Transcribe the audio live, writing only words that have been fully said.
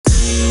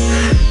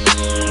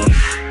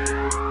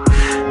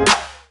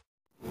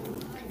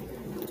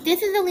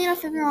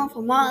little 5-year-old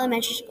from Mall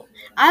Elementary School.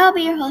 I will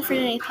be your host for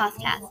today's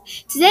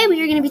podcast. Today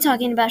we are going to be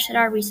talking about should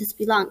our recess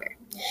be longer.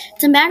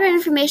 Some background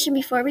information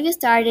before we get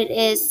started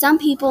is some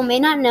people may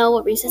not know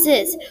what recess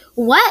is.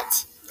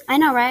 What? I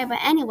know, right? But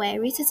anyway,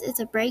 recess is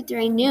a break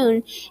during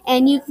noon,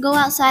 and you can go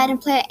outside and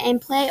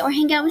play or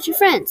hang out with your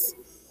friends.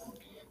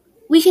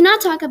 We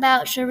cannot talk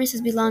about should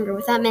recess be longer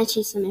without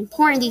mentioning some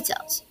important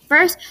details.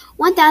 First,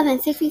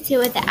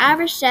 1,062 is the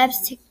average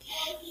steps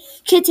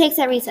kid takes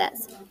at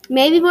recess.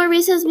 Maybe more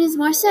recess means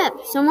more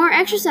steps, so more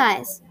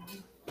exercise.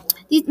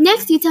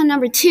 Next, detail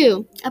number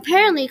 2.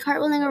 Apparently,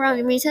 cartwheeling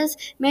around recess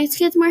makes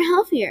kids more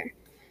healthier.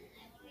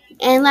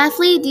 And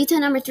lastly, detail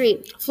number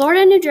 3.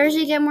 Florida and New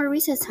Jersey get more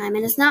recess time,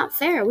 and it's not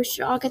fair. We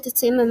should all get the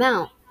same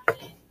amount.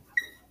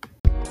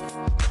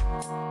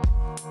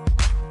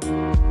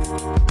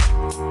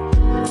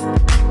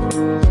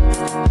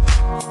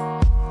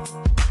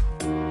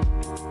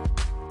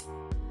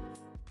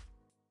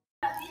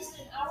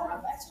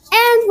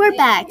 And we're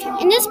back.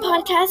 In this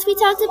podcast, we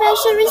talked about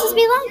should recess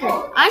be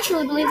longer. I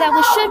truly believe that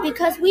we should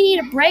because we need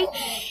a break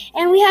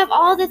and we have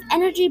all this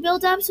energy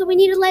built up, so we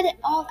need to let it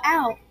all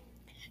out.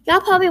 Y'all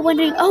probably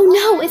wondering, oh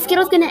no, is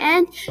Skittles going to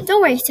end?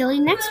 Don't worry, silly.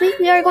 Next week,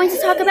 we are going to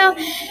talk about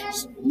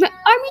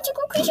are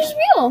mythical creatures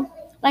real?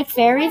 Like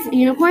fairies,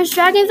 unicorns,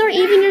 dragons, or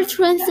even your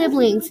twin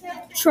siblings,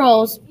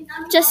 trolls.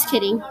 Just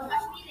kidding.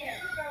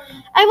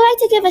 I would like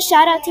to give a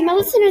shout out to my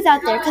listeners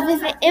out there because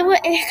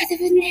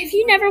if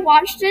you never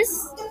watched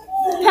this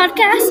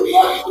podcast,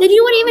 then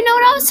you wouldn't even know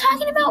what I was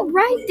talking about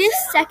right this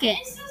second.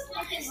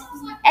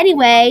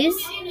 Anyways,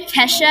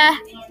 Kesha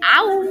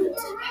out.